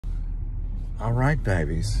All right,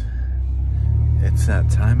 babies. It's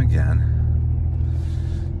that time again.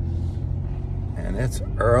 And it's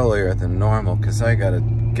earlier than normal because I gotta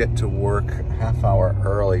get to work a half hour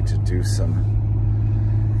early to do some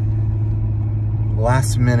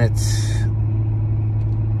last minute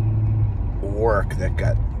work that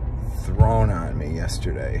got thrown on me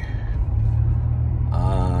yesterday.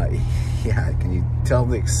 Yeah, can you tell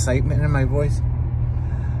the excitement in my voice?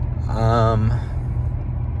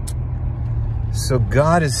 So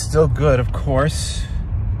God is still good, of course,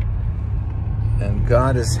 and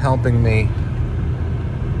God is helping me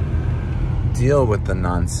deal with the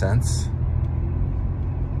nonsense.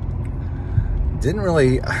 Didn't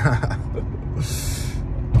really, I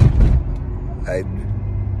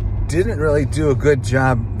didn't really do a good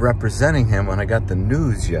job representing him when I got the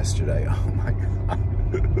news yesterday. Oh my God.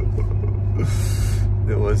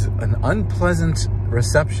 It was an unpleasant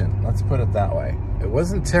reception, let's put it that way. It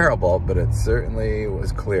wasn't terrible, but it certainly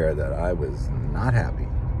was clear that I was not happy.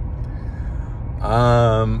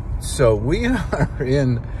 So we are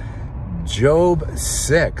in Job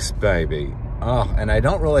 6, baby. Oh, and I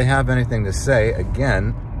don't really have anything to say,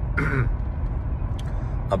 again,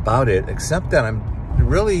 about it, except that I'm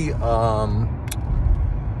really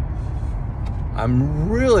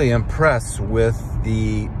impressed with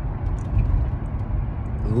the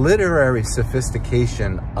literary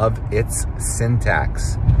sophistication of its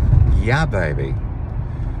syntax. Yeah, baby.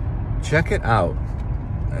 Check it out.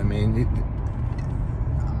 I mean,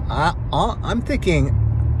 I'm thinking,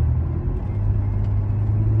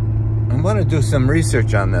 I'm going to do some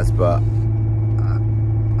research on this, but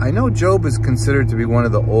I know Job is considered to be one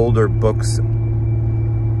of the older books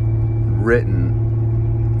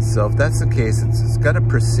written. So if that's the case, it's got to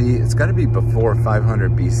proceed. It's got to be before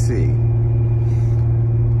 500 BC.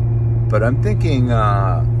 But I'm thinking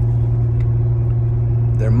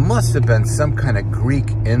there must have been some kind of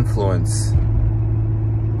Greek influence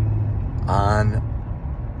on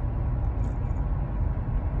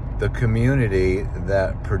the community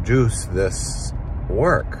that produced this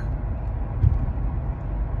work.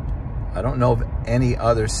 I don't know of any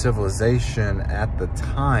other civilization at the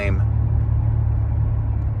time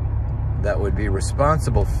that would be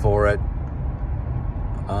responsible for it.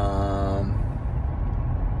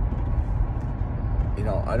 You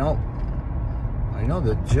know, I know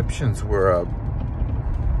the Egyptians were a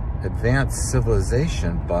advanced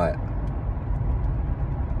civilization, but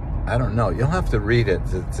I don't know. You'll have to read it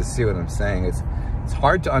to see what I'm saying. It's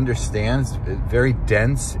hard to understand. It's very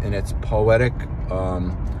dense in its poetic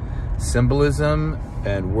symbolism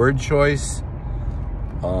and word choice.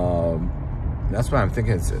 That's why I'm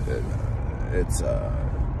thinking it's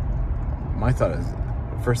my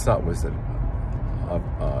first thought was that of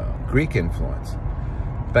Greek influence.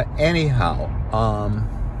 But anyhow,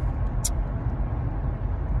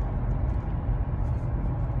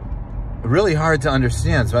 really hard to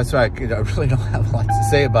understand. So that's why I really don't have a lot to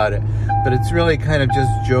say about it. But it's really kind of just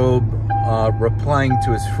Job replying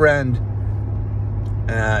to his friend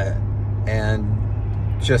and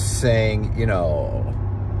just saying, you know,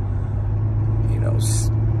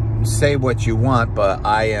 say what you want, but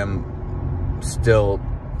I am still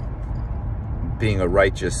being a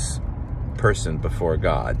righteous person before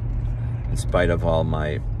God, in spite of all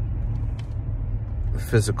my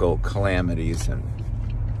physical calamities and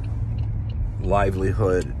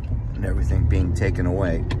livelihood and everything being taken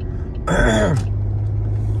away.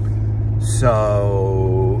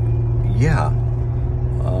 So, yeah.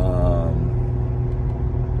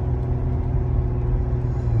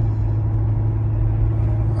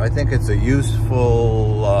 I think it's a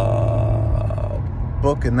useful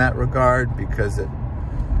book in that regard because it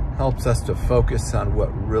helps us to focus on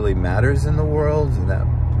what really matters in the world, and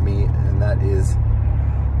that is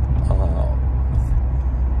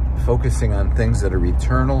focusing on things that are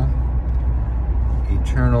eternal.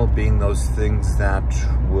 Eternal being those things that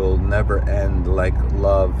will never end, like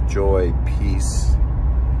love, joy, peace,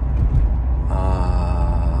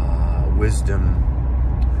 wisdom,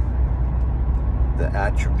 the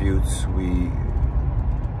attributes we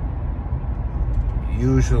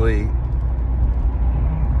usually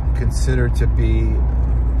consider to be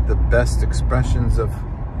the best expressions of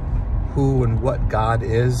who and what God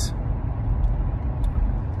is,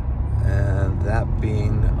 and that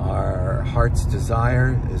being our heart's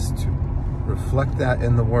desire is to reflect that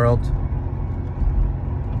in the world,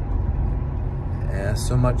 and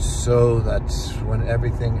so much so that when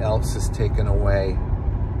everything else is taken away,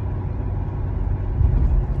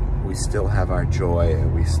 we still have our joy,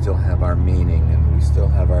 and we still have our meaning, and we still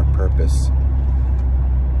have our purpose.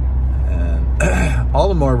 And all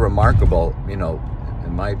the more remarkable, you know, in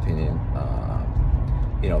in my opinion,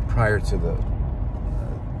 you know, prior to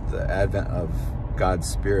the advent of God's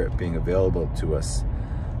Spirit being available to us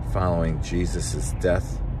following Jesus's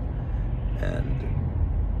death and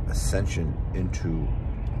ascension into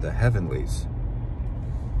the heavenlies.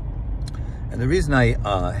 And the reason I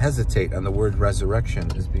hesitate on the word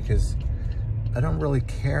resurrection is because I don't really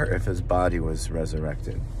care if his body was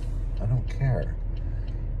resurrected. I don't care.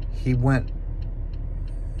 He was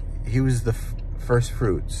the first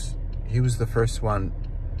fruits. He was the first one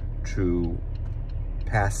to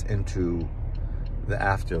pass into the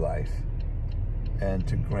afterlife and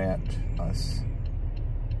to grant us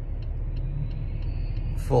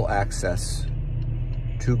full access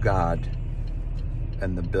to God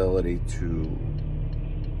and the ability to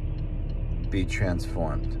be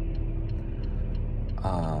transformed.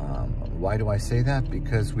 Why do I say that?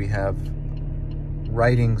 Because we have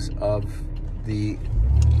writings of the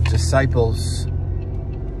disciples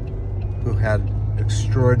who had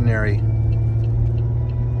extraordinary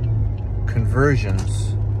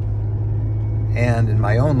conversions, and in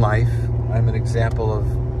my own life, I'm an example of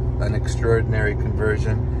an extraordinary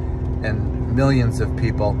conversion, and millions of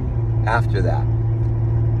people after that.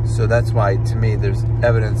 So that's why, to me, there's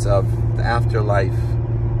evidence of the afterlife.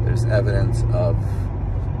 There's evidence of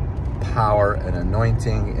power and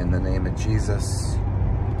anointing in the name of Jesus.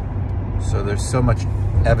 So there's so much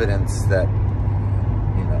evidence that,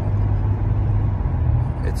 you know,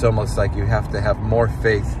 it's almost like you have to have more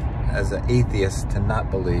faith as an atheist to not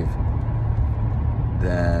believe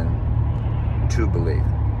than to believe.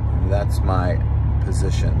 That's my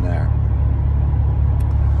position there.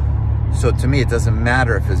 So to me, it doesn't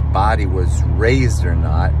matter if his body was raised or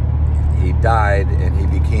not. He died and he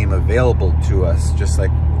became available to us just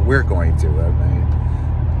like we're going to. I mean,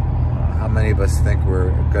 how many of us think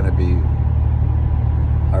we're going to be,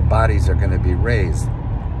 our bodies are going to be raised?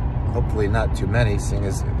 Hopefully not too many, seeing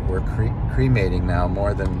as we're cremating now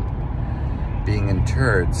more than being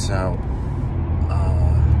interred. So,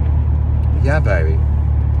 yeah, baby.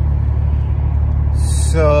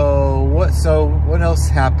 So what else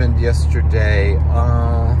happened yesterday?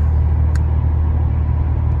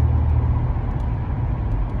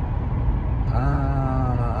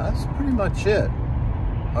 That's pretty much it.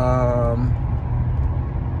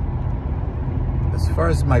 As far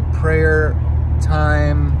as my prayer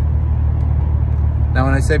time, now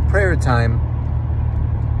when I say prayer time,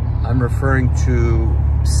 I'm referring to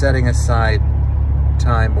setting aside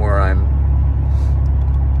time where I'm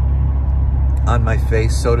on my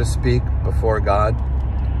face, so to speak, before God,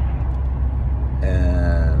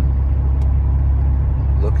 and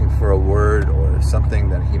looking for a word or something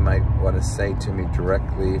that he might want to say to me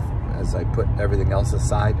directly as I put everything else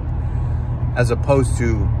aside, as opposed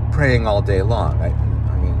to praying all day long. I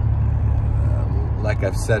mean, like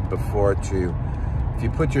I've said before, if you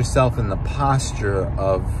put yourself in the posture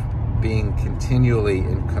of being continually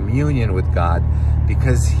in communion with God,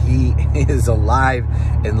 because he is alive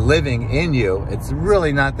and living in you, it's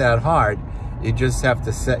really not that hard. You just have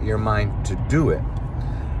to set your mind to do it.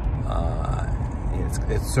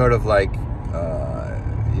 It's sort of like,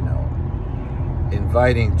 you know,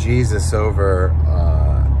 inviting Jesus over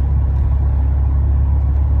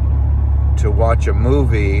to watch a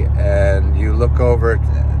movie, and you look over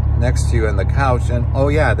next to you on the couch and, oh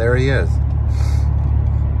yeah, there he is.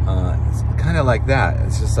 It's kind of like that.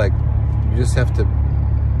 It's just like, you just have to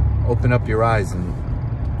open up your eyes and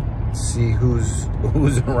see who's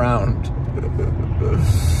around.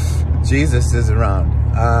 Jesus is around.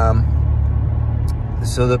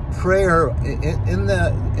 So the prayer, in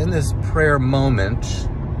this prayer moment,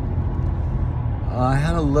 I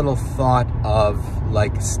had a little thought of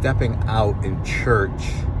like stepping out in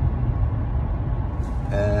church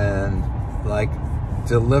and like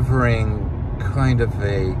delivering kind of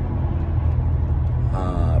a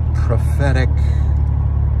prophetic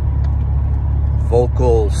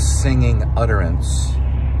vocal singing utterance,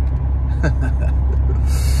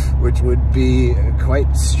 which would be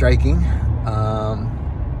quite striking,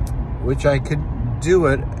 which I could do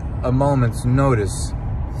at a moment's notice.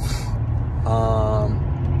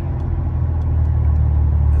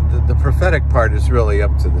 The prophetic part is really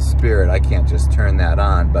up to the Spirit. I can't just turn that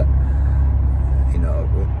on, but you know,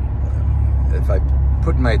 if I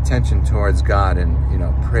put my attention towards God and, you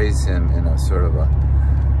know, praise him in a sort of a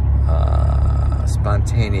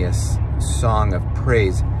spontaneous song of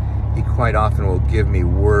praise, he quite often will give me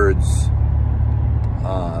words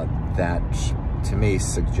that to me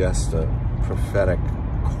suggest a prophetic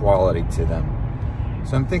quality to them.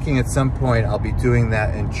 So I'm thinking at some point I'll be doing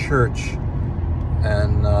that in church,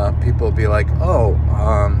 and people will be like, oh,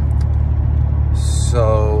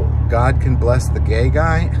 so God can bless the gay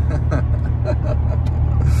guy.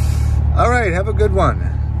 All right, have a good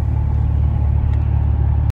one.